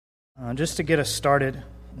Just to get us started,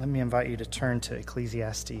 let me invite you to turn to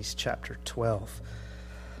Ecclesiastes chapter 12.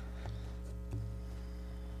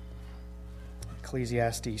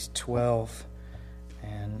 Ecclesiastes 12,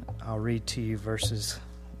 and I'll read to you verses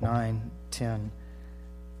 9, 10,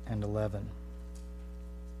 and 11.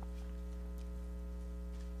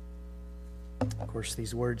 Of course,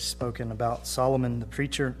 these words spoken about Solomon the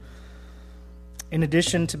preacher. In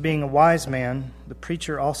addition to being a wise man, the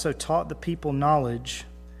preacher also taught the people knowledge,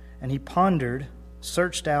 and he pondered,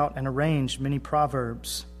 searched out, and arranged many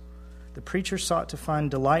proverbs. The preacher sought to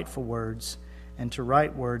find delightful words and to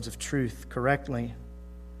write words of truth correctly.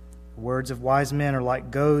 The words of wise men are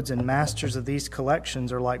like goads, and masters of these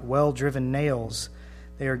collections are like well-driven nails.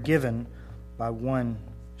 They are given by one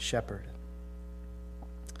shepherd.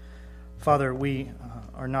 Father, we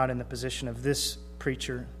are not in the position of this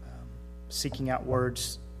preacher seeking out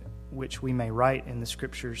words which we may write in the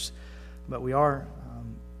Scriptures, but we are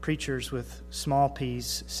preachers with small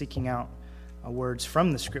p's seeking out words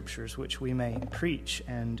from the Scriptures which we may preach,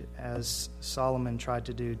 and as Solomon tried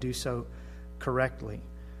to do so correctly.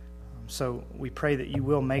 So we pray that you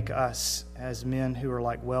will make us as men who are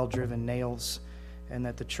like well-driven nails, and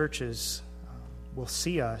that the churches will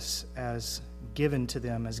see us as given to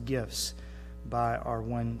them as gifts by our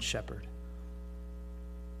one shepherd.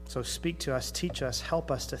 So speak to us, teach us, help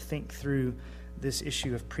us to think through this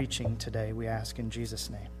issue of preaching today, we ask in Jesus'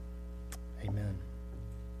 name. Amen.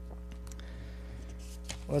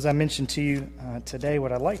 Well, as I mentioned to you today,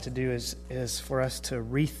 what I'd like to do is for us to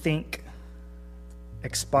rethink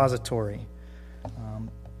expository.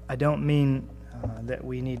 I don't mean that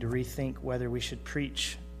we need to rethink whether we should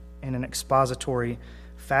preach in an expository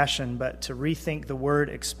fashion, but to rethink the word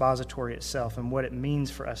expository itself and what it means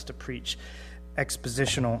for us to preach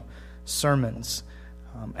expositional sermons.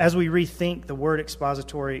 As we rethink the word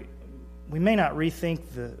expository, we may not rethink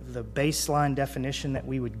the baseline definition that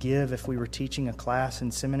we would give if we were teaching a class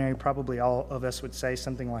in seminary. Probably all of us would say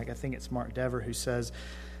something like, I think it's Mark Dever who says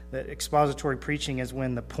that expository preaching is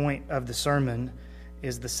when the point of the sermon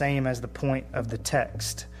is the same as the point of the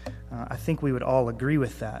text. I think we would all agree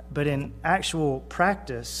with that. But in actual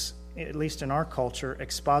practice, at least in our culture,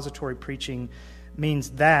 expository preaching means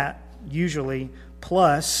that usually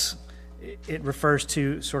plus it refers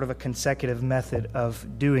to sort of a consecutive method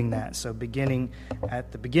of doing that. So beginning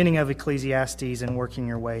at the beginning of Ecclesiastes and working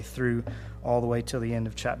your way through all the way till the end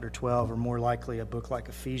of chapter 12, or more likely a book like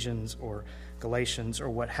Ephesians or Galatians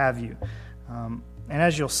or what have you. And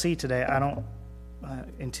as you'll see today, I don't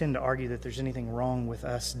intend to argue that there's anything wrong with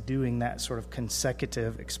us doing that sort of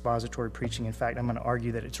consecutive expository preaching. In fact, I'm going to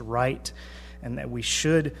argue that it's right and that we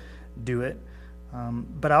should do it.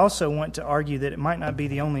 But I also want to argue that it might not be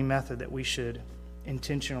the only method that we should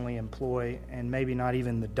intentionally employ, and maybe not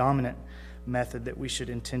even the dominant method that we should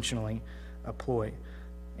intentionally employ.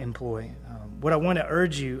 What I want to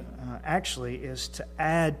urge you actually is to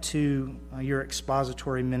add to your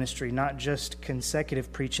expository ministry not just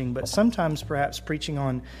consecutive preaching, but sometimes perhaps preaching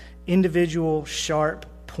on individual, sharp,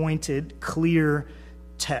 pointed, clear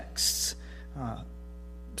texts.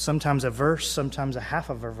 Sometimes a verse, sometimes a half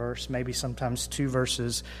of a verse, maybe sometimes two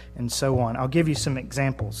verses, and so on. I'll give you some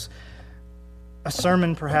examples. A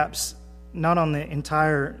sermon perhaps not on the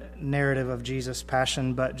entire narrative of Jesus'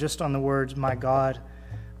 passion, but just on the words, my God,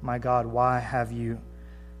 why have you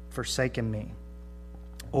forsaken me?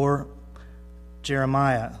 Or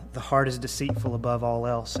Jeremiah, the heart is deceitful above all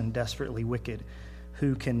else and desperately wicked.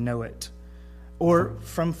 Who can know it? Or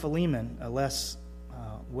from Philemon, a less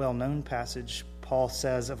well-known passage, Paul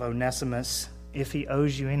says of Onesimus, if he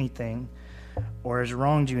owes you anything or has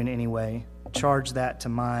wronged you in any way, charge that to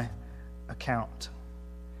my account.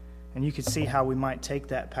 And you can see how we might take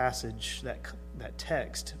that passage, that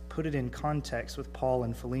text, put it in context with Paul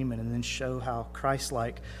and Philemon, and then show how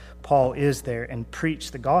Christ-like Paul is there and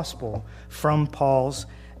preach the gospel from Paul's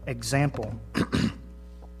example.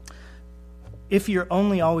 If you're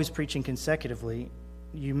only always preaching consecutively,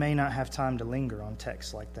 you may not have time to linger on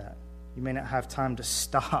texts like that. You may not have time to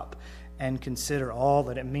stop and consider all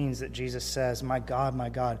that it means that Jesus says, my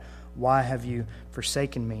God, why have you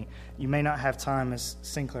forsaken me? You may not have time, as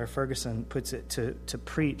Sinclair Ferguson puts it, to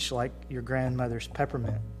preach like your grandmother's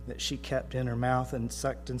peppermint that she kept in her mouth and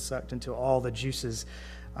sucked until all the juices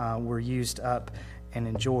were used up and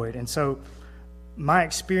enjoyed. And so my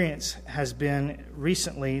experience has been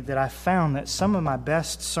recently that I found that some of my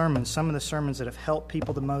best sermons, some of the sermons that have helped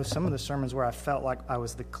people the most, some of the sermons where I felt like I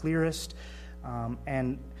was the clearest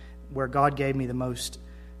and where God gave me the most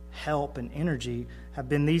help and energy have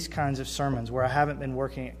been these kinds of sermons where I haven't been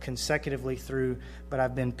working it consecutively through, but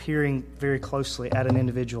I've been peering very closely at an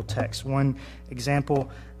individual text. One example,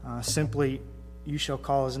 simply, you shall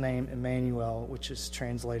call his name Emmanuel, which is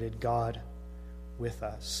translated God with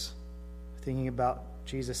us. Thinking about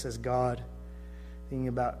Jesus as God, thinking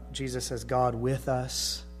about Jesus as God with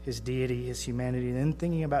us, his deity, his humanity, and then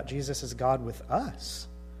thinking about Jesus as God with us.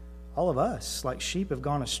 All of us, like sheep, have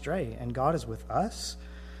gone astray, and God is with us.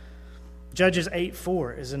 Judges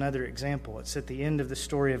 8:4 is another example. It's at the end of the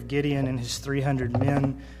story of Gideon and his 300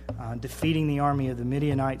 men defeating the army of the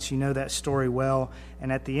Midianites. You know that story well.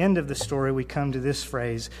 And at the end of the story, we come to this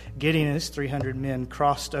phrase: Gideon and his 300 men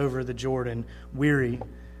crossed over the Jordan, weary,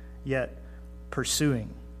 yet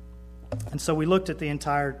pursuing. And so we looked at the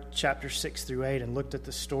entire chapter 6 through 8 and looked at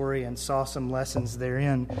the story and saw some lessons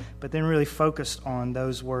therein, but then really focused on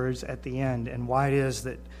those words at the end and why it is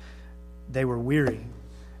that they were weary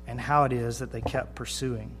and how it is that they kept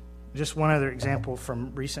pursuing. Just one other example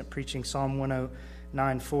from recent preaching, Psalm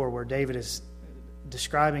 109:4, where David is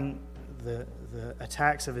describing the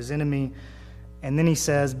attacks of his enemy, and then he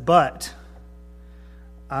says, "But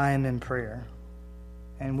I am in prayer."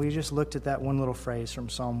 And we just looked at that one little phrase from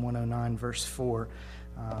Psalm 109, verse 4,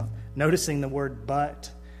 noticing the word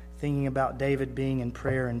 "but," thinking about David being in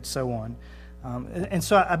prayer and so on. And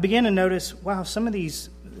so I began to notice, wow, some of these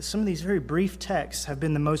very brief texts have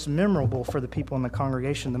been the most memorable for the people in the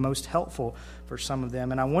congregation, the most helpful for some of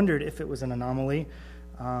them. And I wondered if it was an anomaly.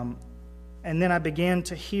 And then I began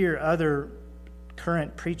to hear other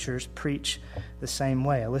current preachers preach the same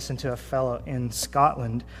way. I listened to a fellow in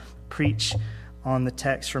Scotland preach on the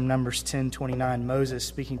text from Numbers 10:29, Moses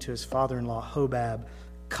speaking to his father-in-law Hobab,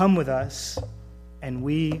 "Come with us, and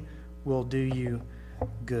we will do you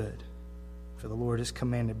good. For the Lord has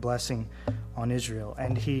commanded blessing on Israel."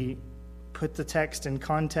 And he put the text in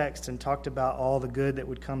context and talked about all the good that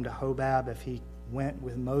would come to Hobab if he went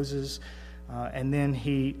with Moses. And then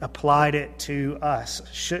he applied it to us.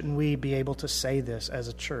 Shouldn't we be able to say this as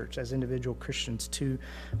a church, as individual Christians, to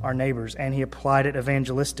our neighbors? And he applied it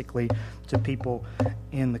evangelistically to people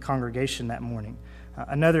in the congregation that morning.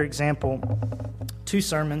 Another example, 2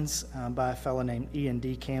 sermons by a fellow named Ian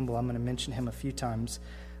D. Campbell. I'm going to mention him a few times,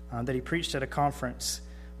 that he preached at a conference,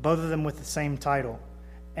 both of them with the same title,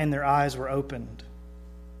 "And Their Eyes Were Opened."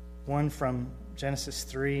 One from Genesis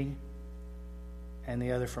 3 and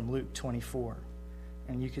the other from Luke 24.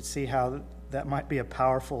 And you could see how that might be a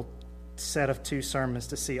powerful set of 2 sermons,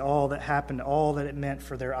 to see all that happened, all that it meant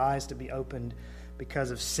for their eyes to be opened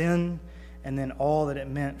because of sin, and then all that it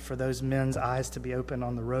meant for those men's eyes to be opened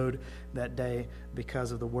on the road that day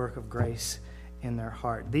because of the work of grace in their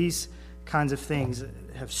heart. These kinds of things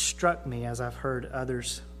have struck me as I've heard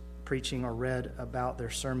others preaching or read about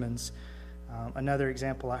their sermons. Another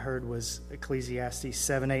example I heard was Ecclesiastes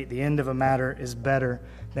 7:8, "The end of a matter is better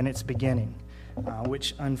than its beginning,"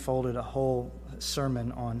 which unfolded a whole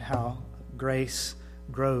sermon on how grace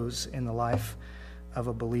grows in the life of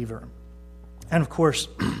a believer. And of course,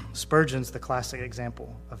 Spurgeon's the classic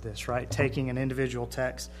example of this, right? Taking an individual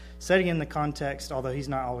text, setting it in the context, although he's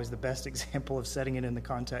not always the best example of setting it in the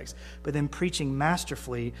context, but then preaching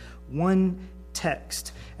masterfully one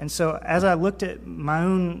text. And so as I looked at my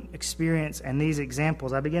own experience and these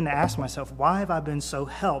examples, I began to ask myself, why have I been so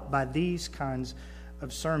helped by these kinds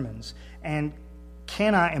of sermons? And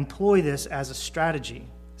can I employ this as a strategy?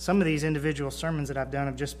 Some of these individual sermons that I've done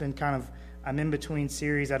have just been kind of, I'm in between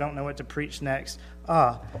series, I don't know what to preach next.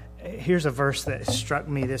 Here's a verse that struck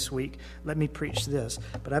me this week. Let me preach this.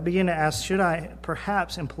 But I began to ask, should I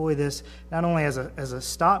perhaps employ this not only as a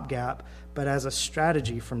stopgap, but as a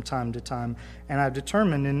strategy from time to time? And I've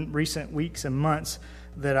determined in recent weeks and months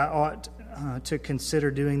that I ought to consider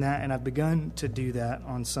doing that, and I've begun to do that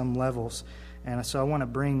on some levels. And so I want to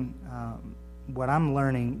bring what I'm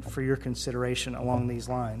learning for your consideration along these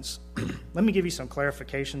lines. Let me give you some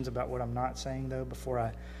clarifications about what I'm not saying, though, before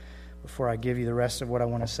I give you the rest of what I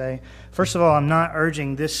want to say. First of all, I'm not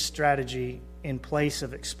urging this strategy in place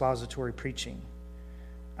of expository preaching.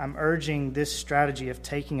 I'm urging this strategy of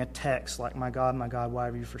taking a text like, my God, why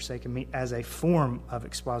have you forsaken me?" as a form of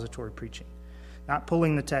expository preaching. Not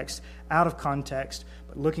pulling the text out of context,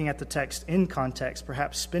 but looking at the text in context,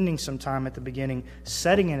 perhaps spending some time at the beginning,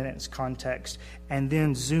 setting it in its context, and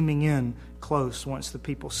then zooming in close once the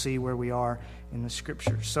people see where we are in the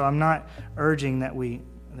Scriptures. So I'm not urging that we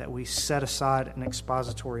set aside an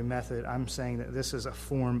expository method. I'm saying that this is a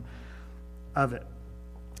form of it.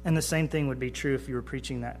 And the same thing would be true if you were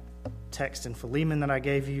preaching that text in Philemon that I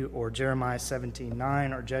gave you, or Jeremiah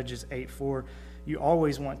 17:9, or Judges 8:4. You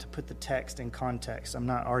always want to put the text in context. I'm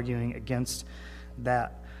not arguing against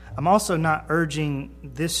that. I'm also not urging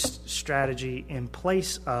this strategy in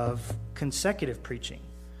place of consecutive preaching.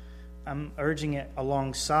 I'm urging it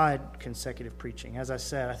alongside consecutive preaching. As I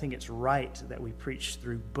said, I think it's right that we preach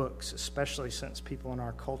through books, especially since people in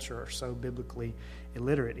our culture are so biblically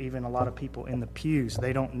illiterate. Even a lot of people in the pews,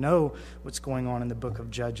 they don't know what's going on in the book of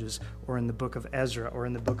Judges or in the book of Ezra or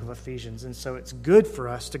in the book of Ephesians. And so it's good for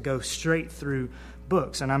us to go straight through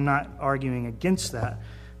books, and I'm not arguing against that.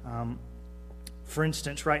 For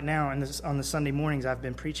instance, right now on the Sunday mornings, I've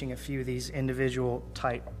been preaching a few of these individual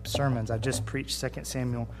type sermons. I just preached 2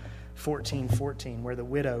 Samuel 14:14, where the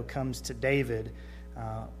widow comes to David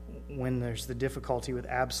when there's the difficulty with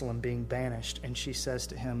Absalom being banished, and she says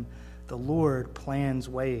to him, "The Lord plans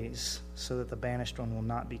ways so that the banished one will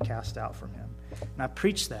not be cast out from him." And I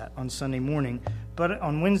preached that on Sunday morning, but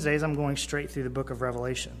on Wednesdays I'm going straight through the book of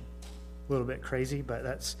Revelation. A little bit crazy, but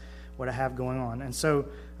that's what I have going on. And so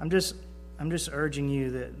I'm just urging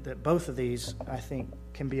you that both of these, I think,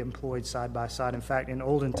 can be employed side by side. In fact, in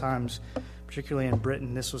olden times, particularly in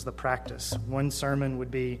Britain, this was the practice. One sermon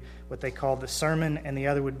would be what they called the sermon, and the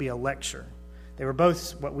other would be a lecture. They were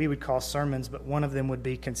both what we would call sermons, but one of them would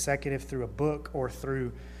be consecutive through a book or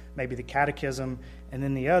through maybe the catechism, and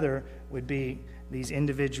then the other would be these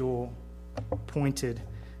individual pointed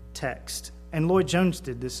texts. And Lloyd Jones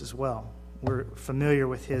did this as well. We're familiar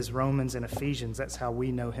with his Romans and Ephesians. That's how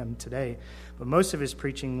we know him today. But most of his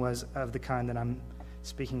preaching was of the kind that I'm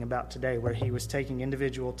speaking about today, where he was taking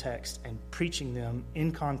individual texts and preaching them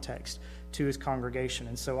in context to his congregation.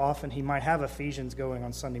 And so often he might have Ephesians going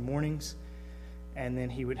on Sunday mornings, and then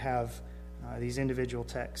he would have these individual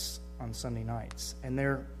texts on Sunday nights. And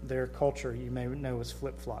their culture, you may know, was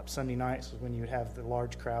flip-flop. Sunday nights was when you would have the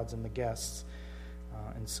large crowds and the guests,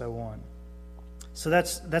 and so on. So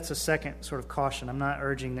that's a second sort of caution. I'm not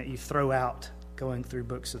urging that you throw out going through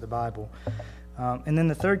books of the Bible. And then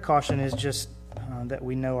the third caution is just that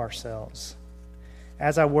we know ourselves.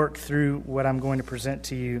 As I work through what I'm going to present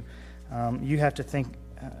to you, you have to think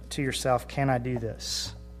to yourself, can I do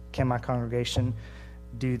this? Can my congregation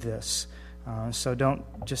do this? So don't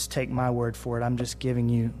just take my word for it. I'm just giving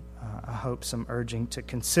you, I hope, some urging to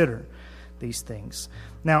consider these things.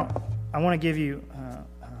 Now, I want to give you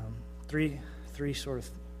three sort of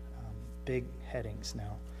big headings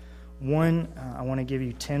now. One, I want to give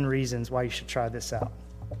you 10 reasons why you should try this out.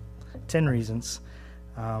 10 reasons.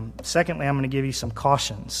 Secondly, I'm going to give you some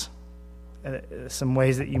cautions, some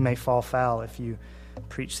ways that you may fall foul if you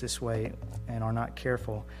preach this way and are not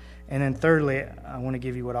careful. And then thirdly, I want to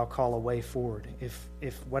give you what I'll call a way forward.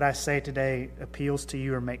 If what I say today appeals to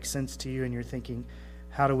you or makes sense to you and you're thinking,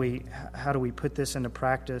 how do we put this into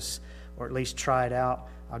practice or at least try it out,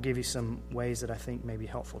 I'll give you some ways that I think may be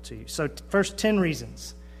helpful to you. So first, 10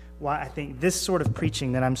 reasons why I think this sort of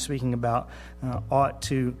preaching that I'm speaking about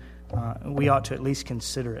we ought to at least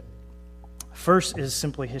consider it. First is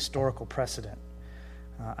simply historical precedent.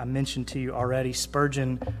 I mentioned to you already,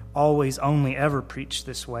 Spurgeon always only ever preached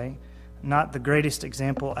this way. Not the greatest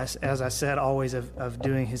example, as I said, always of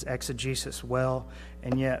doing his exegesis well,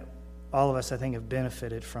 and yet all of us, I think, have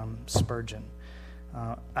benefited from Spurgeon.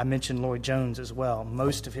 I mentioned Lloyd Jones as well.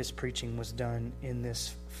 Most of his preaching was done in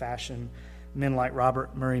this fashion. Men like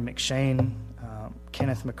Robert Murray McShane,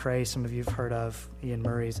 Kenneth McRae, some of you have heard of. Ian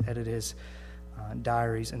Murray's edited his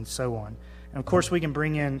diaries, and so on. And of course, we can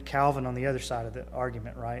bring in Calvin on the other side of the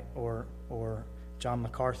argument, right? Or John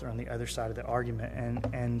MacArthur on the other side of the argument.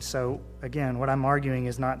 And so, again, what I'm arguing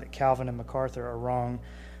is not that Calvin and MacArthur are wrong,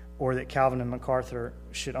 or that Calvin and MacArthur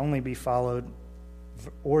should only be followed,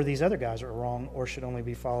 or these other guys are wrong or should only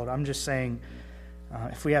be followed. I'm just saying,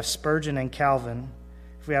 if we have Spurgeon and Calvin,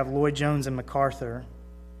 if we have Lloyd Jones and MacArthur,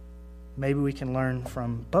 maybe we can learn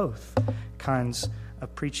from both kinds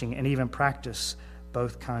of preaching and even practice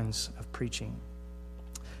both kinds of preaching.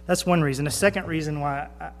 That's one reason. A second reason why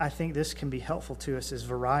I think this can be helpful to us is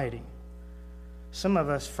variety. Some of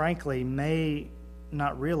us, frankly, may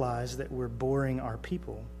not realize that we're boring our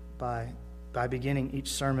people by beginning each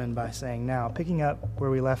sermon by saying, now, picking up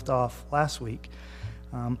where we left off last week.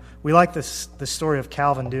 We like the story of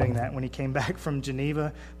Calvin doing that when he came back from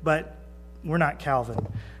Geneva, but we're not Calvin.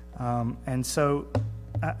 And so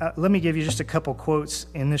let me give you just a couple quotes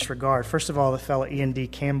in this regard. First of all, the fellow Ian D.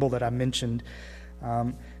 Campbell that I mentioned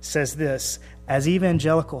says this: as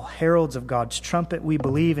evangelical heralds of God's trumpet, we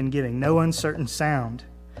believe in giving no uncertain sound,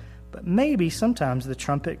 but maybe sometimes the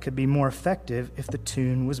trumpet could be more effective if the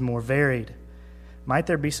tune was more varied. Might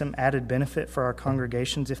there be some added benefit for our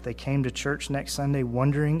congregations if they came to church next Sunday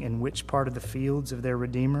wondering in which part of the fields of their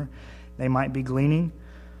Redeemer they might be gleaning?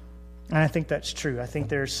 And I think that's true. I think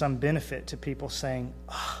there's some benefit to people saying,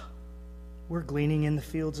 we're gleaning in the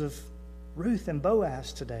fields of Ruth and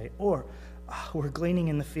Boaz today, or we're gleaning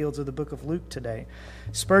in the fields of the book of Luke today.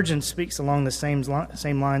 Spurgeon speaks along the same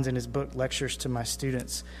lines in his book, Lectures to My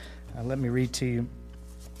Students. Let me read to you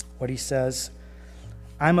what he says.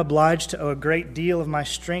 I'm obliged to owe a great deal of my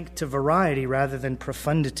strength to variety rather than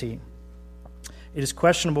profundity. It is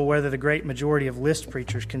questionable whether the great majority of list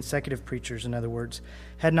preachers, consecutive preachers in other words,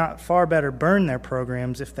 had not far better burned their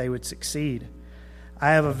programs if they would succeed.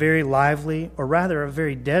 I have a very lively, or rather a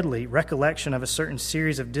very deadly, recollection of a certain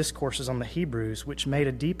series of discourses on the Hebrews which made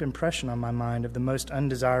a deep impression on my mind of the most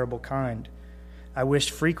undesirable kind. I wished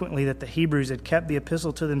frequently that the Hebrews had kept the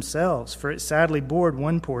epistle to themselves, for it sadly bored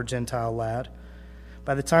one poor Gentile lad.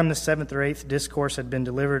 By the time the 7th or 8th discourse had been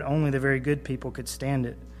delivered, only the very good people could stand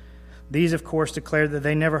it. These, of course, declared that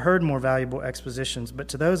they never heard more valuable expositions, but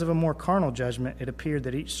to those of a more carnal judgment, it appeared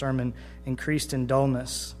that each sermon increased in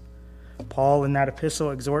dullness. Paul, in that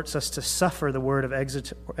epistle, exhorts us to suffer the word of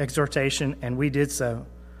exhortation, and we did so.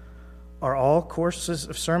 Are all courses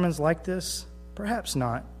of sermons like this? Perhaps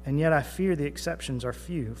not, and yet I fear the exceptions are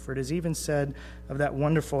few, for it is even said of that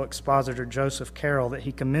wonderful expositor Joseph Carroll that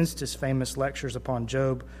he commenced his famous lectures upon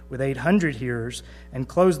Job with 800 hearers and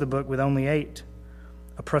closed the book with only 8.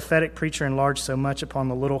 A prophetic preacher enlarged so much upon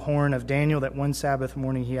the little horn of Daniel that one Sabbath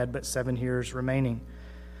morning he had but 7 hearers remaining.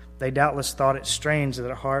 They doubtless thought it strange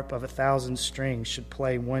that a harp of 1,000 strings should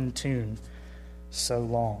play one tune so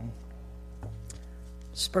long.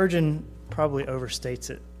 Spurgeon probably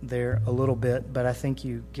overstates it there a little bit, but I think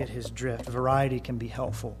you get his drift. Variety can be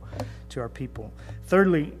helpful to our people.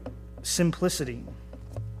 Thirdly, simplicity.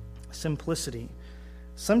 Simplicity.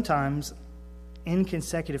 Sometimes in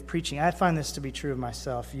consecutive preaching, I find this to be true of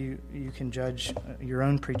myself. You can judge your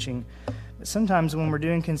own preaching. But sometimes when we're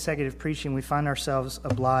doing consecutive preaching, we find ourselves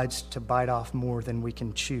obliged to bite off more than we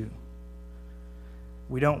can chew.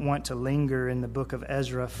 We don't want to linger in the book of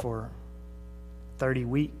Ezra for 30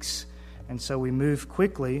 weeks. And so we move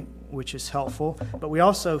quickly, which is helpful. But we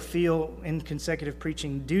also feel in consecutive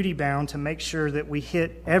preaching duty-bound to make sure that we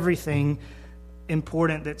hit everything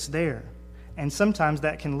important that's there. And sometimes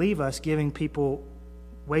that can leave us giving people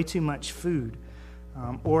way too much food.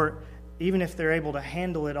 Or even if they're able to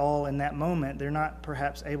handle it all in that moment, they're not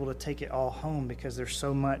perhaps able to take it all home because there's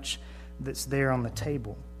so much that's there on the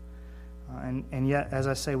table. And yet, as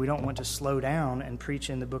I say, we don't want to slow down and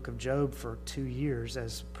preach in the book of Job for 2 years,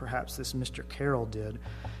 as perhaps this Mr. Carroll did.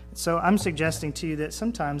 So I'm suggesting to you that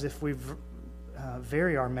sometimes if we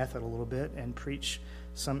vary our method a little bit and preach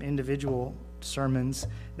some individual sermons,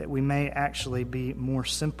 that we may actually be more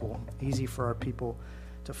simple, easy for our people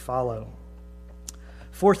to follow.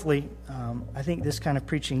 Fourthly, I think this kind of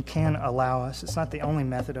preaching can allow us, it's not the only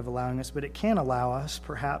method of allowing us, but it can allow us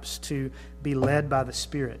perhaps to be led by the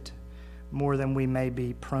Spirit more than we may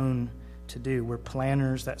be prone to do. We're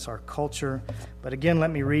planners, that's our culture. But again,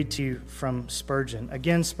 let me read to you from Spurgeon.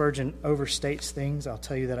 Again, Spurgeon overstates things, I'll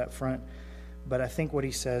tell you that up front, but I think what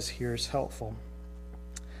he says here is helpful.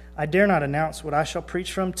 I dare not announce what I shall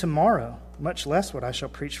preach from tomorrow, much less what I shall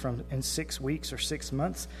preach from in 6 weeks or 6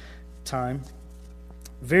 months' time.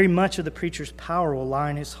 Very much of the preacher's power will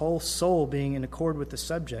lie in his whole soul being in accord with the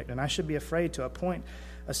subject, and I should be afraid to appoint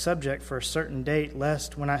a subject for a certain date,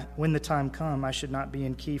 lest when the time come, I should not be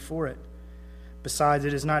in key for it. Besides,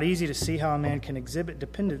 it is not easy to see how a man can exhibit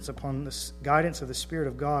dependence upon the guidance of the Spirit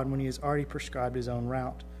of God when he has already prescribed his own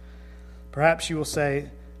route. Perhaps you will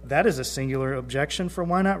say, that is a singular objection, for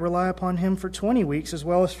why not rely upon him for 20 weeks as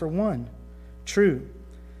well as for 1? True,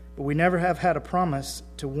 but we never have had a promise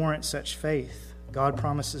to warrant such faith. God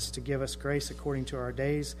promises to give us grace according to our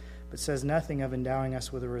days, but says nothing of endowing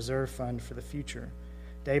us with a reserve fund for the future.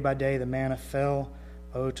 Day by day the manna fell.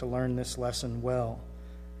 Oh, to learn this lesson well.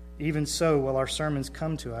 Even so will our sermons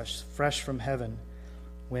come to us, fresh from heaven,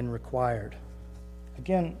 when required.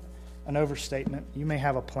 Again, an overstatement. You may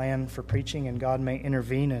have a plan for preaching, and God may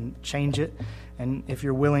intervene and change it. And if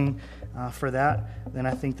you're willing for that, then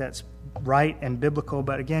I think that's right and biblical.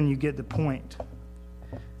 But again, you get the point.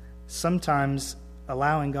 Sometimes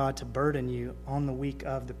allowing God to burden you on the week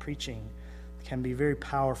of the preaching can be very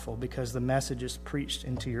powerful because the message is preached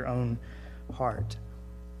into your own heart.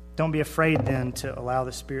 Don't be afraid then to allow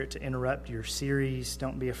the Spirit to interrupt your series.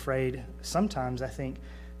 Don't be afraid sometimes, I think,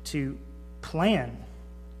 to plan,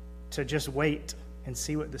 to just wait and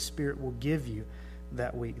see what the Spirit will give you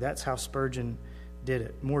that week. That's how Spurgeon did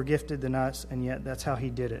it. More gifted than us, and yet that's how he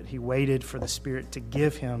did it. He waited for the Spirit to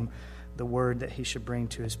give him the word that he should bring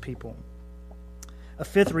to his people. A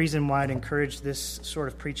fifth reason why I'd encourage this sort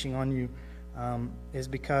of preaching on you is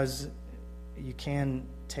because you can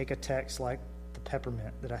take a text like the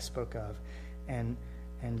peppermint that I spoke of and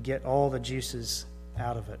and get all the juices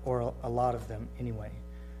out of it, or a lot of them anyway.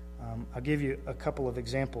 I'll give you a couple of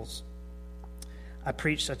examples. I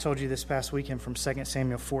told you this past weekend from 2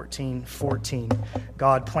 Samuel 14:14.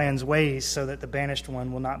 God plans ways so that the banished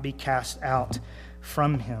one will not be cast out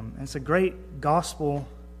from him. And it's a great gospel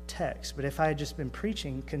text, but if I had just been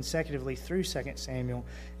preaching consecutively through 2 Samuel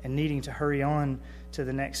and needing to hurry on to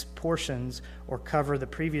the next portions or cover the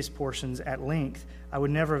previous portions at length, I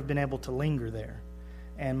would never have been able to linger there.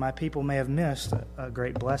 And my people may have missed a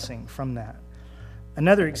great blessing from that.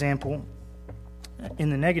 Another example, in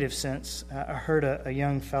the negative sense, I heard a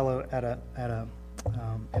young fellow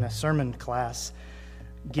in a sermon class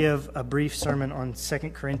give a brief sermon on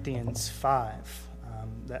 2 Corinthians 5,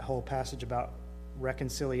 that whole passage about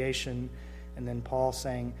reconciliation, and then Paul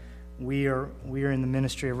saying we are in the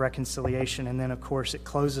ministry of reconciliation, and then of course it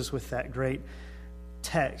closes with that great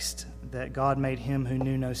text that God made him who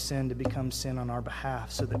knew no sin to become sin on our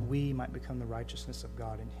behalf so that we might become the righteousness of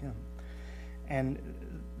God in him. And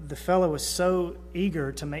the fellow was so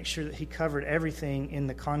eager to make sure that he covered everything in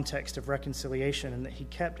the context of reconciliation and that he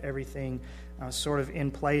kept everything sort of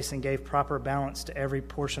in place and gave proper balance to every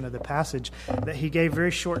portion of the passage that he gave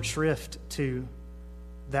very short shrift to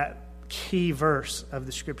that key verse of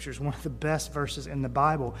the Scriptures, one of the best verses in the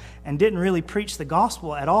Bible, and didn't really preach the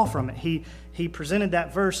gospel at all from it. He presented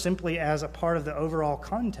that verse simply as a part of the overall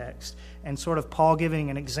context and sort of Paul giving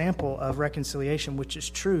an example of reconciliation, which is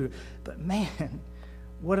true. But man,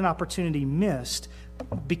 what an opportunity missed,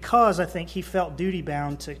 because I think he felt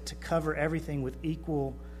duty-bound to cover everything with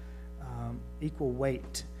equal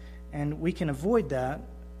weight. And we can avoid that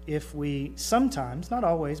if we sometimes, not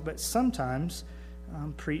always, but sometimes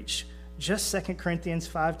preach just 2 Corinthians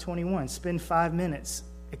 5:21. Spend 5 minutes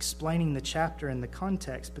explaining the chapter and the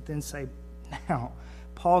context, but then say, now,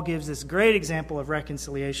 Paul gives this great example of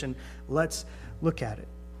reconciliation. Let's look at it.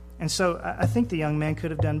 And so I think the young man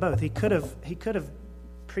could have done both. He could have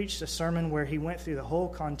preached a sermon where he went through the whole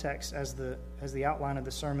context as the outline of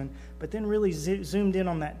the sermon, but then really zoomed in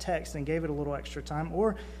on that text and gave it a little extra time.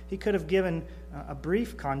 Or he could have given a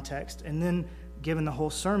brief context and then given the whole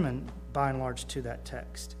sermon by and large to that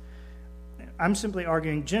text. I'm simply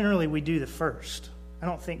arguing generally we do the first. I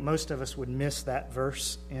don't think most of us would miss that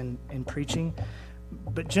verse in preaching,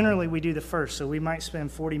 but generally we do the first. So we might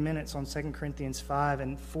spend 40 minutes on 2 Corinthians 5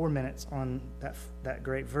 and 4 minutes on that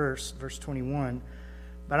great verse 21.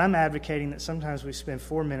 But I'm advocating that sometimes we spend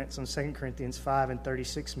 4 minutes on 2 Corinthians 5 and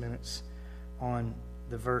 36 minutes on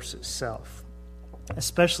the verse itself,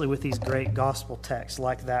 especially with these great gospel texts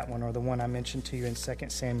like that one or the one I mentioned to you in 2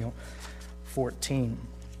 Samuel 14.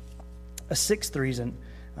 A sixth reason,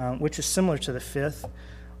 which is similar to the fifth,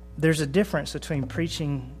 there's a difference between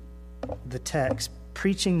preaching the text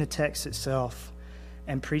itself,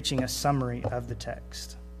 and preaching a summary of the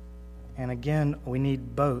text. And again, we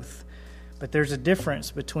need both. But there's a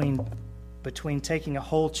difference between taking a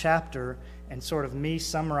whole chapter and sort of me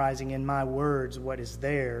summarizing in my words what is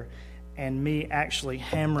there, and me actually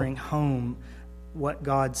hammering home what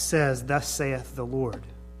God says, thus saith the Lord.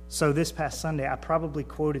 So this past Sunday, I probably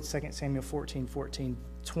quoted 2 Samuel 14:14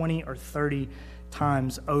 20 or 30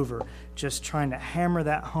 times over, just trying to hammer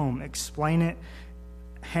that home, explain it,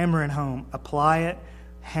 hammer it home, apply it,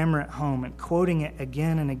 hammer it home, and quoting it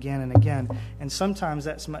again and again and again. And sometimes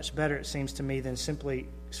that's much better, it seems to me, than simply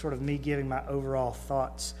sort of me giving my overall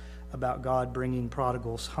thoughts about God bringing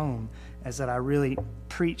prodigals home, as that I really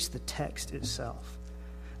preach the text itself.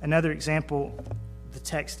 Another example, the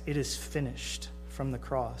text, it is finished, from the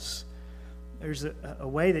cross. There's a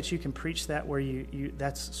way that you can preach that where you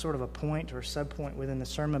that's sort of a point or a sub-point within the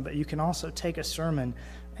sermon, but you can also take a sermon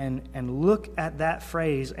and look at that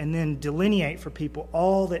phrase and then delineate for people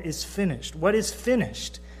all that is finished. What is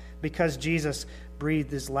finished? Because Jesus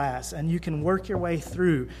breathed his last. And you can work your way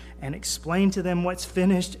through and explain to them what's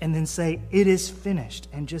finished and then say, it is finished,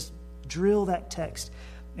 and just drill that text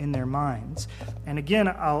in their minds. And again,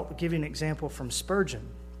 I'll give you an example from Spurgeon.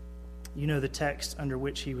 You know the text under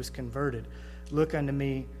which he was converted. Look unto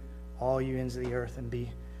me, all you ends of the earth, and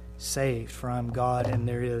be saved, for I am God and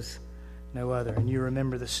there is no other. And you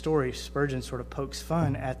remember the story. Spurgeon sort of pokes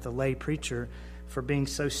fun at the lay preacher for being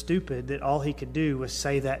so stupid that all he could do was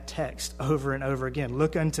say that text over and over again.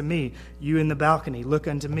 Look unto me, you in the balcony, look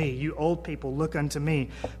unto me, you old people, look unto me.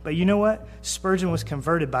 But you know what? Spurgeon was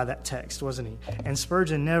converted by that text, wasn't he? And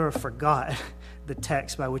Spurgeon never forgot the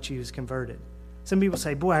text by which he was converted. Some people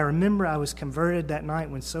say, boy, I remember I was converted that night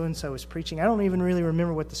when so-and-so was preaching. I don't even really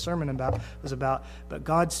remember what the sermon was about, but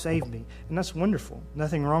God saved me. And that's wonderful.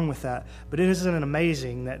 Nothing wrong with that. But isn't it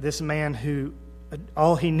amazing that this man who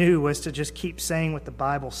all he knew was to just keep saying what the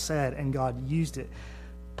Bible said, and God used it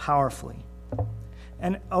powerfully.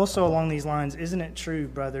 And also along these lines, isn't it true,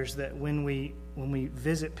 brothers, that when we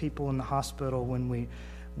visit people in the hospital, when we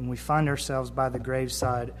find ourselves by the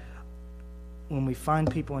graveside, when we find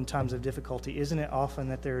people in times of difficulty, isn't it often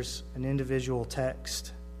that there's an individual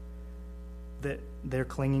text that they're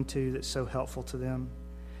clinging to that's so helpful to them?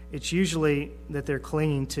 It's usually that they're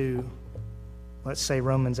clinging to, let's say,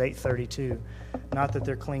 Romans 8:32, not that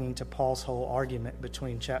they're clinging to Paul's whole argument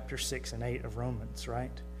between chapter 6 and 8 of Romans,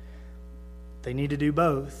 right? They need to do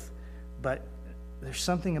both, but there's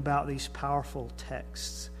something about these powerful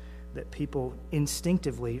texts that people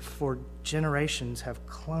instinctively for generations have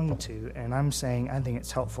clung to, and I think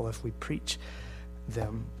it's helpful if we preach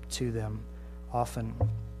them to them often.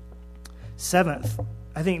 Seventh,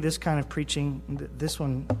 I think this kind of preaching, this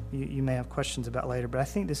one you may have questions about later, but I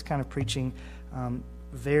think this kind of preaching,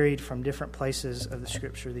 varied from different places of the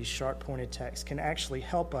Scripture, these sharp-pointed texts, can actually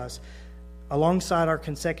help us, alongside our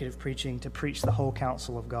consecutive preaching, to preach the whole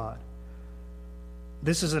counsel of God.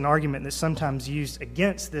 This is an argument that's sometimes used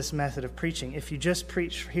against this method of preaching. If you just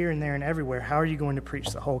preach here and there and everywhere, how are you going to preach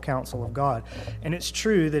the whole counsel of God? And it's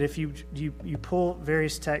true that if you pull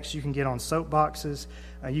various texts, you can get on soapboxes,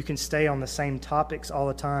 you can stay on the same topics all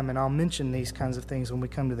the time, and I'll mention these kinds of things when we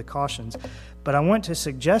come to the cautions. But I want to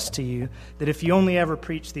suggest to you that if you only ever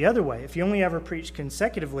preach the other way, if you only ever preach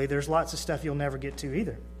consecutively, there's lots of stuff you'll never get to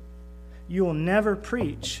either. You will never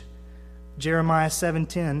preach Jeremiah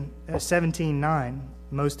 17:9,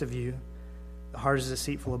 most of you, the heart is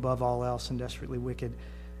deceitful above all else and desperately wicked,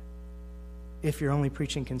 if you're only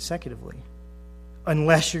preaching consecutively,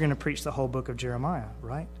 unless you're going to preach the whole book of Jeremiah,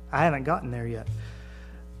 right? I haven't gotten there yet.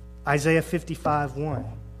 Isaiah 55:1,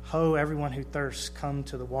 ho, everyone who thirsts, come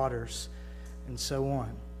to the waters, and so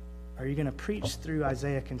on. Are you going to preach through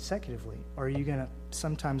Isaiah consecutively, or are you going to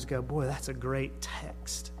sometimes go, boy, that's a great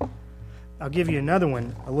text? I'll give you another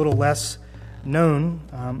one, a little less known.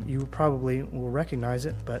 You probably will recognize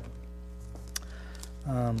it, but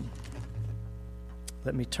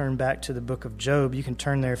let me turn back to the book of Job. You can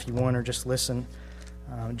turn there if you want, or just listen.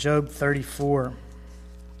 Job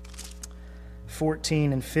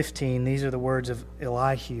 34:14 and 15. These are the words of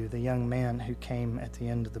Elihu, the young man who came at the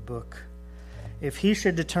end of the book. If he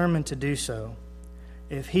should determine to do so,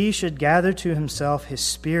 if he should gather to himself his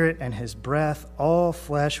spirit and his breath, all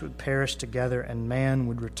flesh would perish together, and man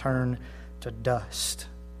would return to dust.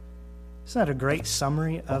 Isn't that a great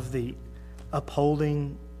summary of the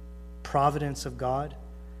upholding providence of God?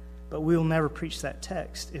 But we will never preach that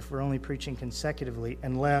text if we're only preaching consecutively,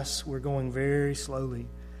 unless we're going very slowly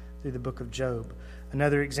through the book of Job.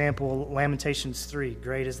 Another example, Lamentations 3,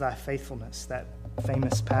 great is thy faithfulness, that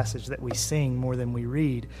famous passage that we sing more than we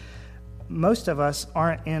read. Most of us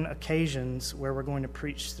aren't in occasions where we're going to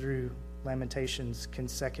preach through Lamentations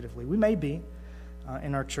consecutively. We may be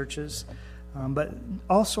in our churches, but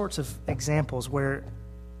all sorts of examples where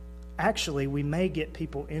actually we may get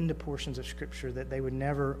people into portions of Scripture that they would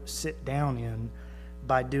never sit down in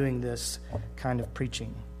by doing this kind of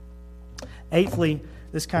preaching. Eighthly,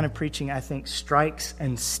 this kind of preaching, I think, strikes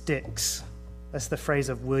and sticks. That's the phrase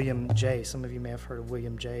of William Jay. Some of you may have heard of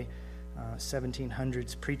William Jay,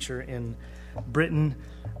 1700s preacher in Britain.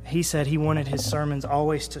 He said he wanted his sermons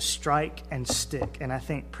always to strike and stick, and I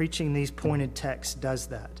think preaching these pointed texts does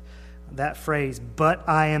that. That phrase, but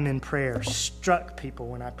I am in prayer, struck people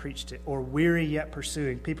when I preached it, or weary yet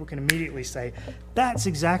pursuing. People can immediately say, that's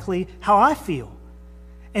exactly how I feel.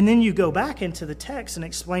 And then you go back into the text and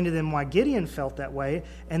explain to them why Gideon felt that way,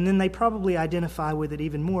 and then they probably identify with it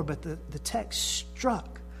even more, but the text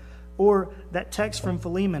struck. Or that text from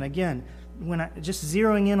Philemon, again, when just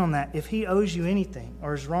zeroing in on that, if he owes you anything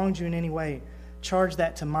or has wronged you in any way, charge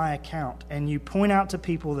that to my account. And you point out to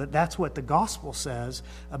people that that's what the gospel says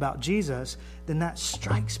about Jesus, then that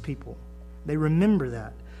strikes people. They remember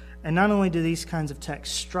that. And not only do these kinds of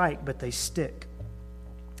texts strike, but they stick.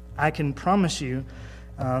 I can promise you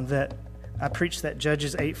that I preached that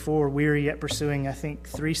Judges 8:4, weary yet pursuing, I think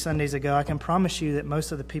 3 Sundays ago. I can promise you that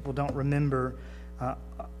most of the people don't remember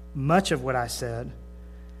much of what I said,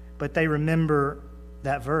 but they remember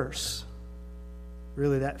that verse,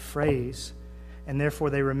 really that phrase, and therefore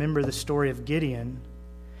they remember the story of Gideon,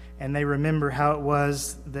 and they remember how it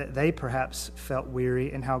was that they perhaps felt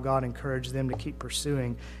weary and how God encouraged them to keep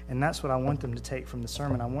pursuing. And that's what I want them to take from the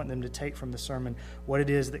sermon. I want them to take from the sermon what it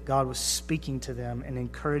is that God was speaking to them and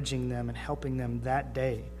encouraging them and helping them that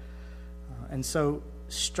day. And so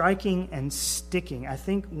striking and sticking. I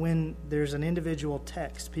think when there's an individual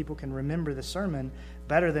text, people can remember the sermon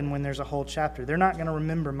better than when there's a whole chapter. They're not going to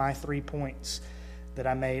remember my 3 points that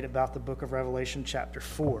I made about the book of Revelation chapter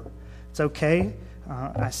 4. It's okay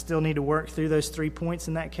I still need to work through those 3 points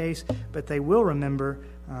in that case, but they will remember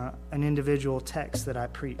an individual text that I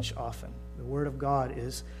preach often. The Word of God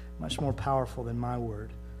is much more powerful than my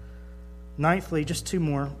word. Ninthly, just 2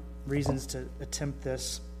 more reasons to attempt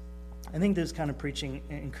this. I think this kind of preaching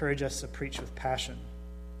encourages us to preach with passion.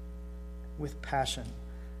 With passion.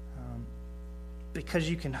 Because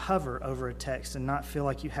you can hover over a text and not feel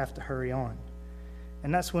like you have to hurry on.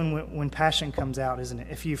 And that's when passion comes out, isn't it?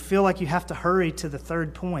 If you feel like you have to hurry to the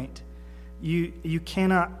 3rd point, you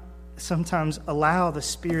cannot sometimes allow the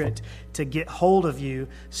Spirit to get hold of you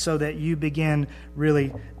so that you begin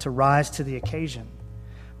really to rise to the occasion.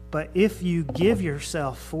 But if you give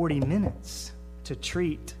yourself 40 minutes to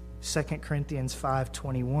treat 2 Corinthians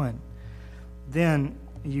 5:21, then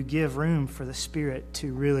you give room for the Spirit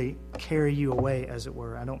to really carry you away, as it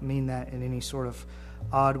were. I don't mean that in any sort of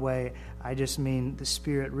odd way. I just mean the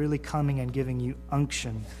Spirit really coming and giving you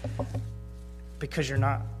unction because you're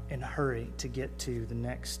not in a hurry to get to the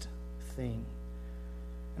next thing.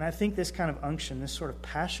 And I think this kind of unction, this sort of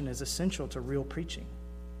passion, is essential to real preaching,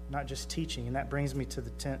 not just teaching. And that brings me to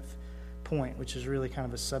the 10th point, which is really kind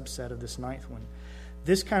of a subset of this 9th one.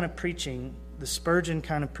 This kind of preaching, the Spurgeon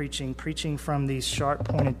kind of preaching from these sharp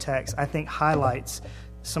pointed texts, I think highlights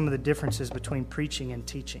some of the differences between preaching and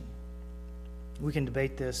teaching. We can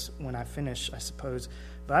debate this when I finish, I suppose,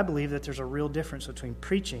 but I believe that there's a real difference between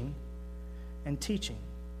preaching and teaching.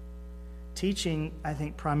 Teaching, I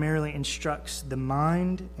think, primarily instructs the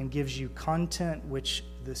mind and gives you content which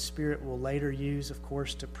the Spirit will later use, of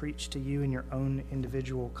course, to preach to you in your own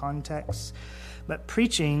individual contexts. But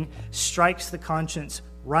preaching strikes the conscience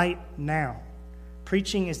right now.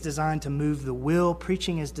 Preaching is designed to move the will.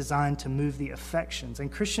 Preaching is designed to move the affections.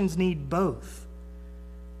 And Christians need both.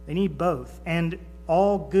 They need both. And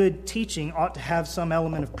all good teaching ought to have some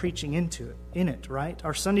element of preaching in it, right?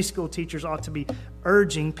 Our Sunday school teachers ought to be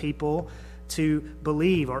urging people to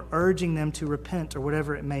believe or urging them to repent or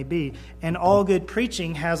whatever it may be. And all good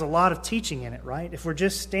preaching has a lot of teaching in it, right? If we're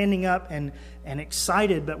just standing up and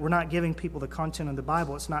excited, but we're not giving people the content of the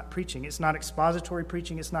Bible, it's not preaching. It's not expository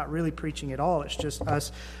preaching. It's not really preaching at all. It's just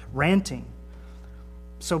us ranting.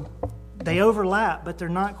 So they overlap, but they're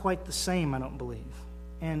not quite the same, I don't believe.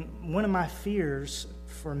 And one of my fears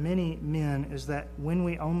for many men is that when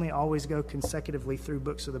we only always go consecutively through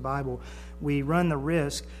books of the Bible, we run the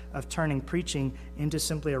risk of turning preaching into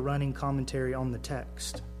simply a running commentary on the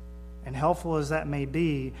text. And helpful as that may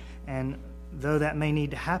be, and though that may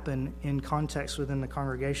need to happen in context within the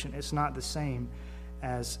congregation, it's not the same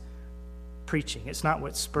as preaching. It's not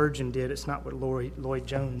what Spurgeon did. It's not what Lloyd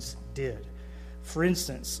Jones did. For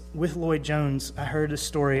instance, with Lloyd Jones, I heard a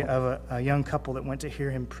story of a young couple that went to hear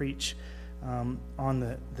him preach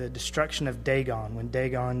on the destruction of Dagon, when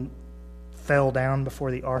Dagon fell down before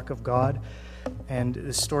the ark of God. And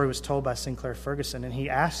this story was told by Sinclair Ferguson, and he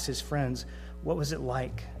asked his friends, what was it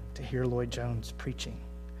like to hear Lloyd Jones preaching?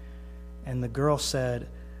 And the girl said,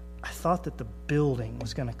 I thought that the building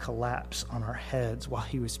was going to collapse on our heads while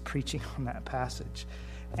he was preaching on that passage.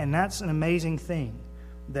 And that's an amazing thing,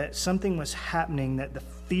 that something was happening, that the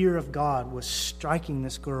fear of God was striking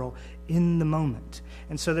this girl in the moment.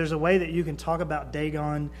 And so there's a way that you can talk about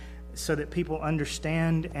Dagon so that people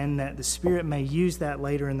understand and that the Spirit may use that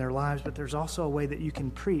later in their lives, but there's also a way that you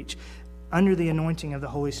can preach under the anointing of the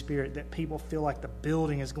Holy Spirit that people feel like the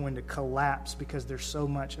building is going to collapse because there's so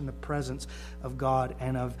much in the presence of God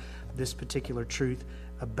and of this particular truth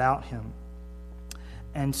about Him.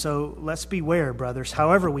 And so let's beware, brothers,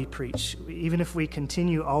 however we preach, even if we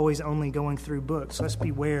continue always only going through books, let's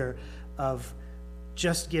beware of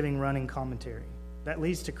just giving running commentary. That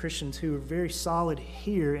leads to Christians who are very solid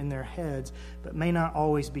here in their heads, but may not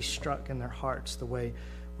always be struck in their hearts the way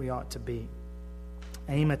we ought to be.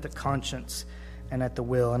 Aim at the conscience and at the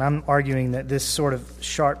will. And I'm arguing that this sort of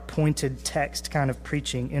sharp, pointed text kind of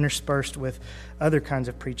preaching interspersed with other kinds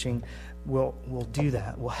of preaching will do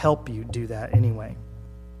that, will help you do that anyway.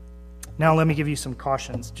 Now let me give you some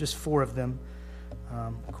cautions, just 4 of them.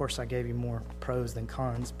 Of course, I gave you more pros than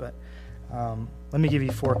cons, but let me give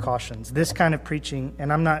you 4 cautions. This kind of preaching,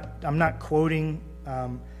 and I'm not quoting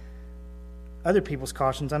other people's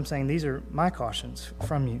cautions. I'm saying these are my cautions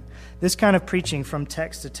from you. This kind of preaching from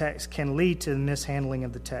text to text can lead to the mishandling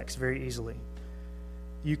of the text very easily.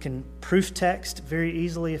 You can proof text very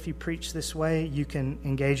easily if you preach this way. You can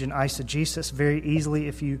engage in eisegesis very easily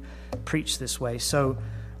if you preach this way. So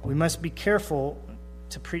we must be careful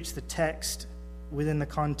to preach the text within the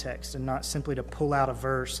context and not simply to pull out a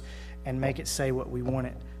verse and make it say what we want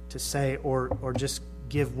it to say, or just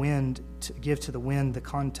give to the wind the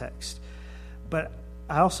context. But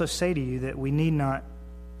I also say to you that we need not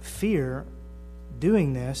fear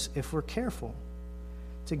doing this if we're careful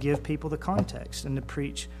to give people the context and to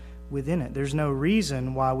preach within it. There's no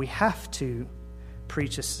reason why we have to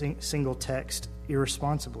preach a single text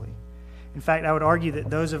irresponsibly. In fact, I would argue that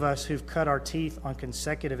those of us who've cut our teeth on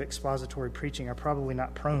consecutive expository preaching are probably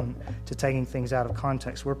not prone to taking things out of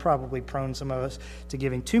context. We're probably prone, some of us, to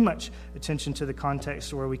giving too much attention to the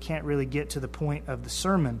context where we can't really get to the point of the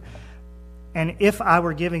sermon. And if I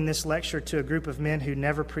were giving this lecture to a group of men who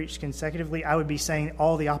never preached consecutively, I would be saying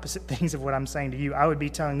all the opposite things of what I'm saying to you. I would be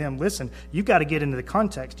telling them, listen, you've got to get into the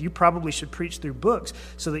context. You probably should preach through books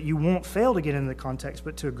so that you won't fail to get into the context.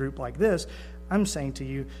 But to a group like this, I'm saying to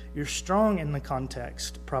you, you're strong in the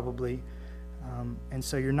context, probably, and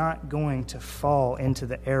so you're not going to fall into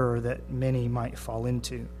the error that many might fall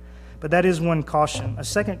into. But that is one caution. A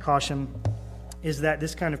second caution is that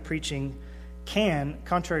this kind of preaching can,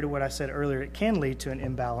 contrary to what I said earlier, it can lead to an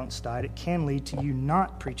imbalanced diet. It can lead to you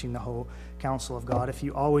not preaching the whole counsel of God. If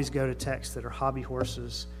you always go to texts that are hobby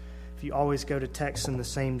horses, if you always go to texts in the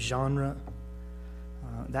same genre,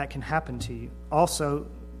 that can happen to you. Also,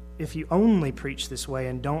 if you only preach this way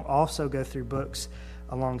and don't also go through books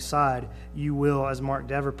alongside, you will, as Mark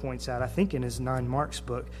Dever points out, I think in his 9 Marks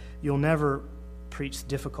book, you'll never preach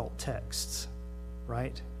difficult texts,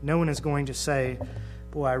 right? No one is going to say,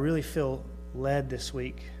 boy, I really feel led this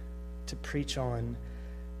week to preach on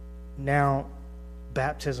now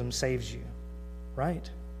baptism saves you, right?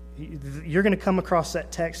 You're going to come across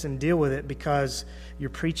that text and deal with it because you're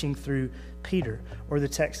preaching through Peter, or the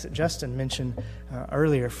text that Justin mentioned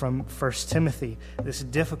earlier from 1 Timothy, this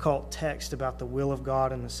difficult text about the will of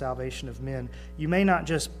God and the salvation of men. You may not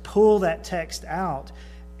just pull that text out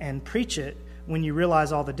and preach it when you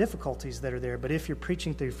realize all the difficulties that are there, but if you're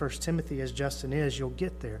preaching through 1 Timothy as Justin is, you'll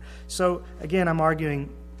get there. So again, I'm arguing,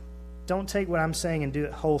 don't take what I'm saying and do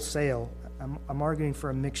it wholesale. I'm arguing for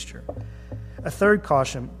a mixture. A third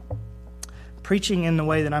caution, preaching in the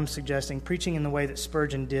way that I'm suggesting, preaching in the way that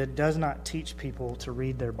Spurgeon did, does not teach people to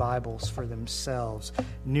read their Bibles for themselves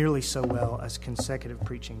nearly so well as consecutive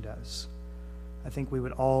preaching does. I think we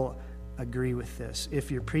would all agree with this.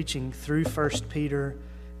 If you're preaching through 1 Peter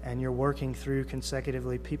and you're working through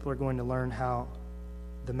consecutively, people are going to learn how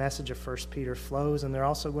the message of 1 Peter flows, and they're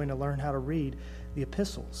also going to learn how to read the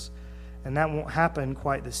epistles. And that won't happen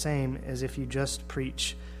quite the same as if you just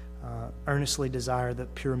preach earnestly desire the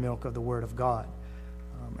pure milk of the Word of God.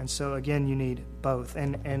 And so, again, you need both.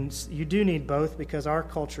 And you do need both because our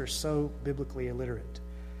culture is so biblically illiterate.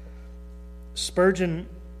 Spurgeon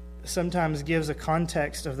sometimes gives a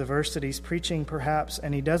context of the verse that he's preaching, perhaps,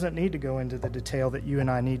 and he doesn't need to go into the detail that you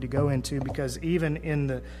and I need to go into, because even in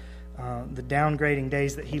the downgrading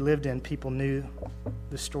days that he lived in, people knew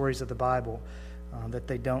the stories of the Bible that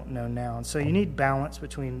they don't know now. And so you need balance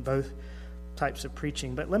between both types of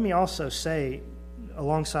preaching. But let me also say,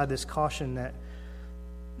 alongside this caution, that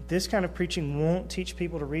this kind of preaching won't teach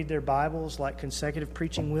people to read their Bibles like consecutive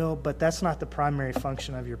preaching will, but that's not the primary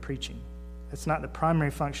function of your preaching. That's not the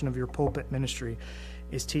primary function of your pulpit ministry,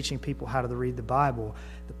 is teaching people how to read the Bible.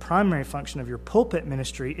 The primary function of your pulpit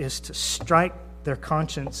ministry is to strike their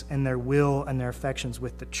conscience and their will and their affections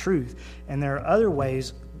with the truth. And there are other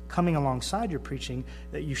ways coming alongside your preaching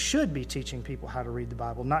that you should be teaching people how to read the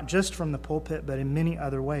Bible, not just from the pulpit, but in many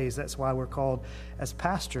other ways. That's why we're called as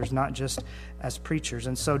pastors, not just as preachers.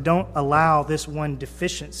 And so don't allow this one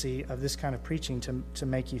deficiency of this kind of preaching to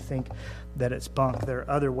make you think that it's bunk. There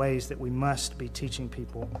are other ways that we must be teaching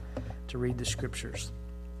people to read the Scriptures.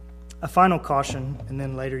 A final caution, and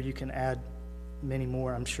then later you can add many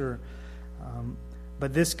more, I'm sure.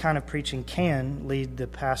 But this kind of preaching can lead the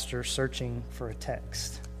pastor searching for a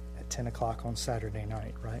text at 10 o'clock on Saturday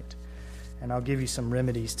night, right? And I'll give you some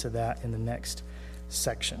remedies to that in the next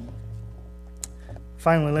section.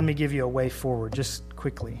 Finally, let me give you a way forward, just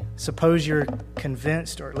quickly. Suppose you're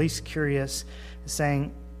convinced, or at least curious,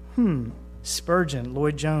 saying, Spurgeon,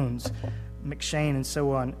 Lloyd Jones, McCheyne, and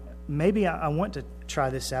so on, maybe I want to try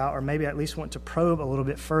this out, or maybe I at least want to probe a little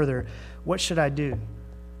bit further. What should I do?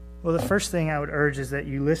 Well, the first thing I would urge is that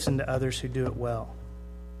you listen to others who do it well.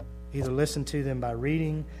 Either listen to them by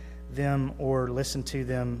reading them or listen to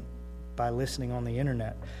them by listening on the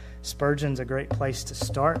internet. Spurgeon's a great place to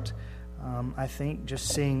start. I think just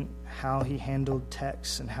seeing how he handled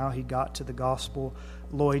texts and how he got to the gospel.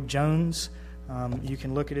 Lloyd Jones, you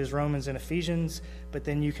can look at his Romans and Ephesians, but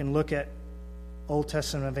then you can look at Old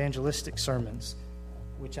Testament evangelistic sermons,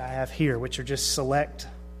 which I have here, which are just select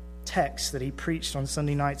texts that he preached on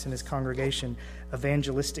Sunday nights in his congregation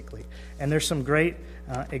evangelistically. And there's some great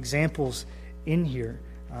examples in here.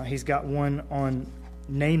 He's got one on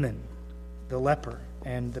Naaman, the leper,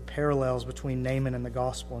 and the parallels between Naaman and the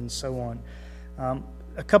gospel and so on.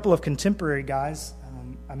 A couple of contemporary guys,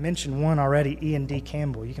 I mentioned one already, Ian D.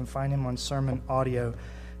 Campbell. You can find him on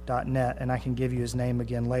sermonaudio.net, and I can give you his name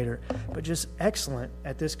again later. But just excellent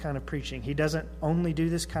at this kind of preaching. He doesn't only do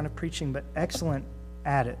this kind of preaching, but excellent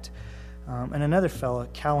at it. And another fellow,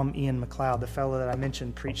 Callum Ian McLeod, the fellow that I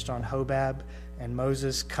mentioned preached on Hobab and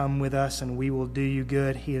Moses, come with us and we will do you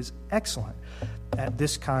good. He is excellent at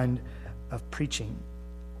this kind of preaching.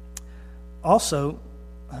 Also,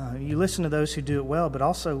 you listen to those who do it well, but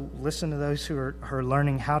also listen to those who are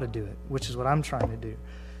learning how to do it, which is what I'm trying to do.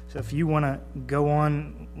 So if you want to go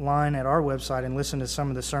online at our website and listen to some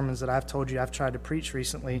of the sermons that I've told you I've tried to preach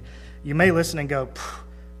recently, you may listen and go,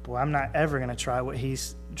 boy, I'm not ever going to try what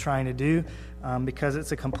he's trying to do because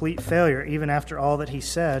it's a complete failure, even after all that he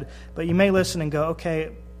said. But you may listen and go,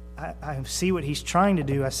 okay, I see what he's trying to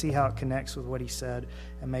do. I see how it connects with what he said,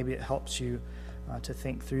 and maybe it helps you to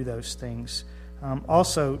think through those things.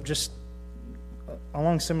 Also, just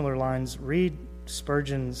along similar lines, read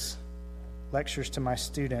Spurgeon's lectures to my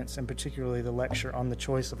students, and particularly the lecture on the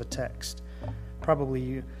choice of a text. Probably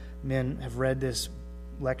you men have read this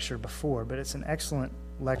lecture before, but it's an excellent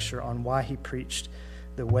lecture on why he preached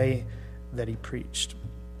the way that he preached.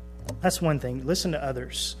 That's one thing. Listen to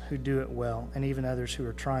others who do it well, and even others who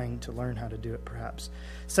are trying to learn how to do it, perhaps.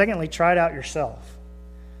 Secondly, try it out yourself.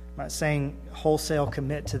 I'm not saying wholesale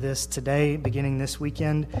commit to this today, beginning this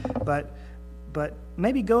weekend, but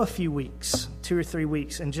maybe go a few weeks, 2 or 3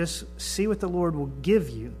 weeks, and just see what the Lord will give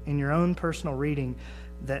you in your own personal reading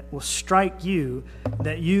that will strike you,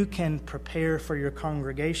 that you can prepare for your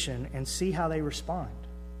congregation and see how they respond,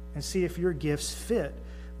 and see if your gifts fit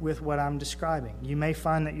with what I'm describing. You may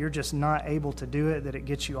find that you're just not able to do it, that it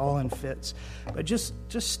gets you all in fits, but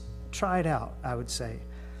just try it out, I would say.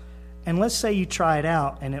 And let's say you try it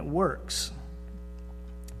out and it works.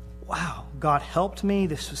 Wow, God helped me.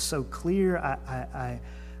 This was so clear. I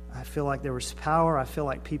feel like there was power. I feel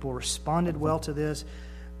like people responded well to this.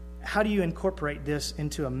 How do you incorporate this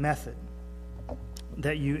into a method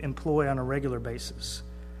that you employ on a regular basis?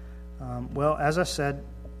 Well, as I said,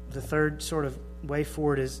 the third sort of way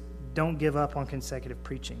forward is don't give up on consecutive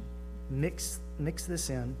preaching. Mix this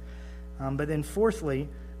in. But then fourthly,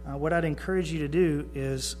 what I'd encourage you to do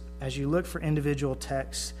is, as you look for individual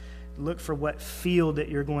texts, look for what field that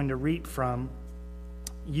you're going to reap from.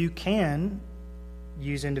 You can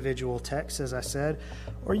use individual texts, as I said,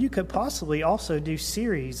 or you could possibly also do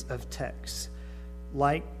series of texts,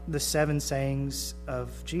 like the 7 sayings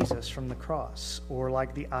of Jesus from the cross, or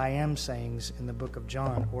like the I am sayings in the book of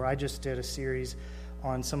John, or I just did a series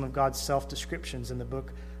on some of God's self-descriptions in the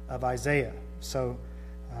book of Isaiah. So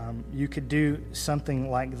you could do something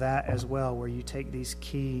like that as well, where you take these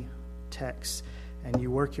key texts and you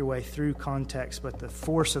work your way through context, but the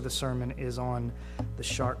force of the sermon is on the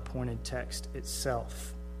sharp-pointed text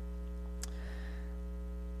itself.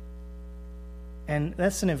 And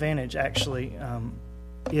that's an advantage, actually,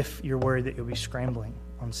 if you're worried that you'll be scrambling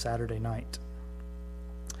on Saturday night.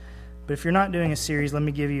 But if you're not doing a series, let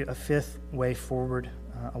me give you a fifth way forward,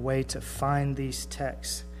 a way to find these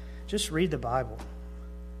texts. Just read the Bible.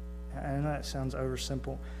 I know that sounds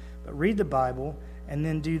oversimple, but read the Bible and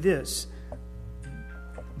then do this.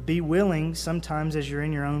 Be willing sometimes as you're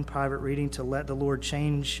in your own private reading to let the Lord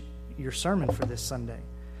change your sermon for this Sunday.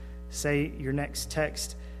 Say your next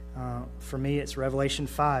text, for me it's Revelation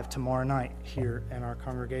 5 tomorrow night here in our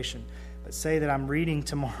congregation. But say that I'm reading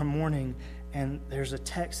tomorrow morning and there's a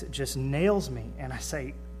text that just nails me, and I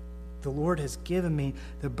say, the Lord has given me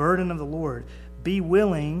the burden of the Lord. Be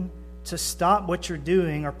willing to stop what you're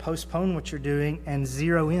doing or postpone what you're doing and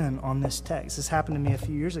zero in on this text. This happened to me a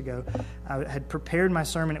few years ago. I had prepared my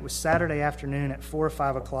sermon. It was Saturday afternoon at 4 or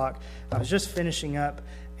 5 o'clock. I was just finishing up,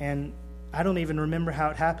 and I don't even remember how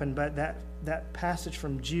it happened, but that passage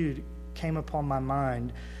from Jude came upon my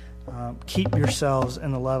mind. Keep yourselves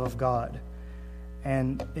in the love of God.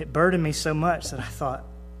 And it burdened me so much that I thought,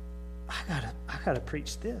 I gotta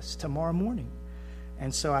preach this tomorrow morning.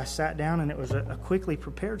 And so I sat down, and it was a quickly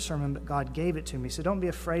prepared sermon, but God gave it to me. So don't be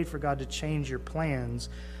afraid for God to change your plans.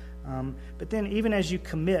 But then even as you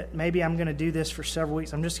commit, maybe I'm going to do this for several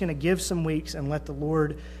weeks. I'm just going to give some weeks and let the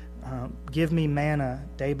Lord give me manna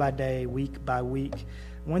day by day, week by week.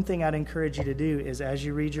 One thing I'd encourage you to do is, as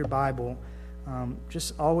you read your Bible,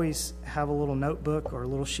 just always have a little notebook or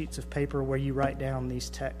little sheets of paper where you write down these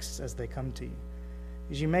texts as they come to you.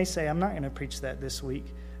 Because you may say, I'm not going to preach that this week,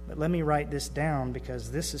 but let me write this down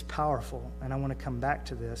because this is powerful and I want to come back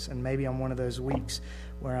to this. And maybe on one of those weeks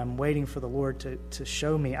where I'm waiting for the Lord to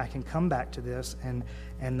show me I can come back to this,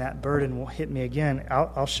 and that burden will hit me again.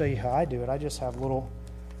 I'll show you how I do it. I just have little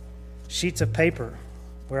sheets of paper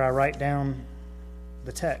where I write down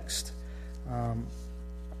the text.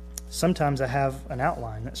 Sometimes I have an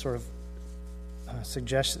outline that sort of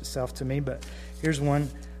suggests itself to me, but here's one,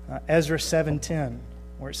 Ezra 7:10,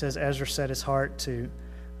 where it says Ezra set his heart to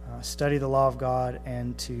study the law of God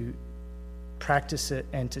and to practice it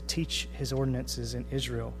and to teach his ordinances in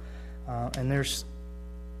Israel. And there's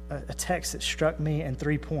a text that struck me in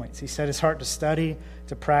 3 points. He set his heart to study,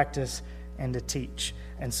 to practice, and to teach.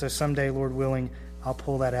 And so someday, Lord willing, I'll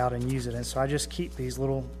pull that out and use it. And so I just keep these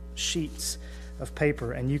little sheets of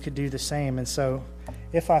paper, and you could do the same. And so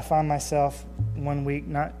if I find myself one week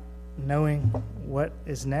not knowing what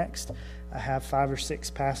is next, I have 5 or 6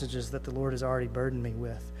 passages that the Lord has already burdened me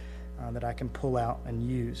with that I can pull out and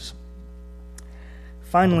use.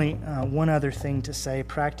 Finally, one other thing to say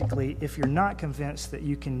practically, if you're not convinced that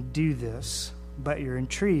you can do this, but you're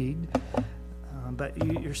intrigued, but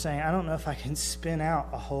you're saying, I don't know if I can spin out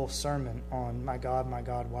a whole sermon on my God,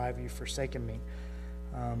 why have you forsaken me?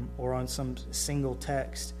 Or on some single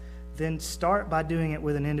text, then start by doing it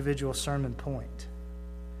with an individual sermon point.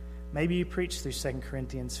 Maybe you preach through 2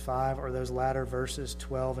 Corinthians 5 or those latter verses,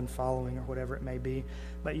 12 and following or whatever it may be,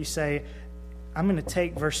 but you say, I'm going to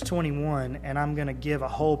take verse 21 and I'm going to give a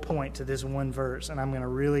whole point to this one verse, and I'm going to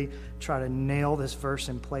really try to nail this verse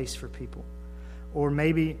in place for people. Or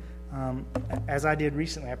maybe, as I did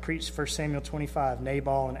recently, I preached 1 Samuel 25,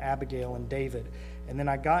 Nabal and Abigail and David. And then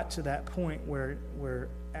I got to that point where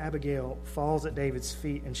Abigail falls at David's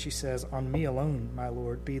feet and she says, on me alone, my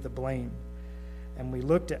Lord, be the blame. And we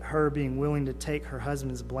looked at her being willing to take her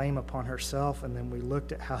husband's blame upon herself, and then we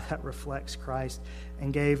looked at how that reflects Christ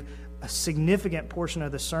and gave a significant portion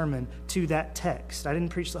of the sermon to that text. I didn't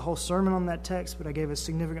preach the whole sermon on that text, but I gave a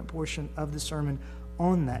significant portion of the sermon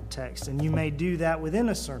on that text. And you may do that within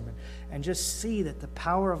a sermon and just see that the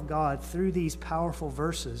power of God through these powerful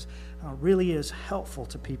verses really is helpful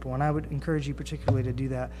to people. And I would encourage you particularly to do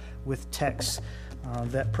that with texts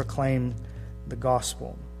that proclaim the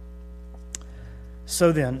gospel.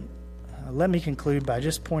 So then, let me conclude by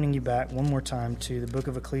just pointing you back one more time to the book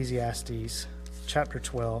of Ecclesiastes, chapter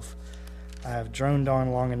 12. I have droned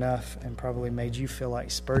on long enough and probably made you feel like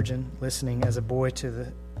Spurgeon listening as a boy to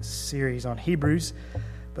the series on Hebrews.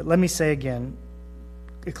 But let me say again,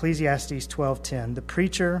 Ecclesiastes 12:10, the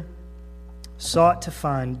preacher sought to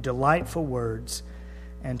find delightful words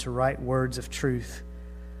and to write words of truth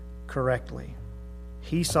correctly.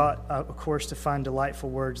 He sought, of course, to find delightful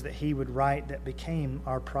words that he would write that became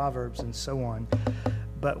our proverbs and so on.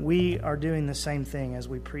 But we are doing the same thing as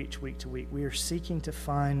we preach week to week. We are seeking to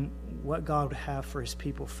find what God would have for his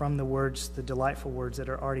people from the words, the delightful words that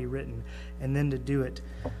are already written, and then to do it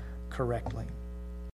correctly.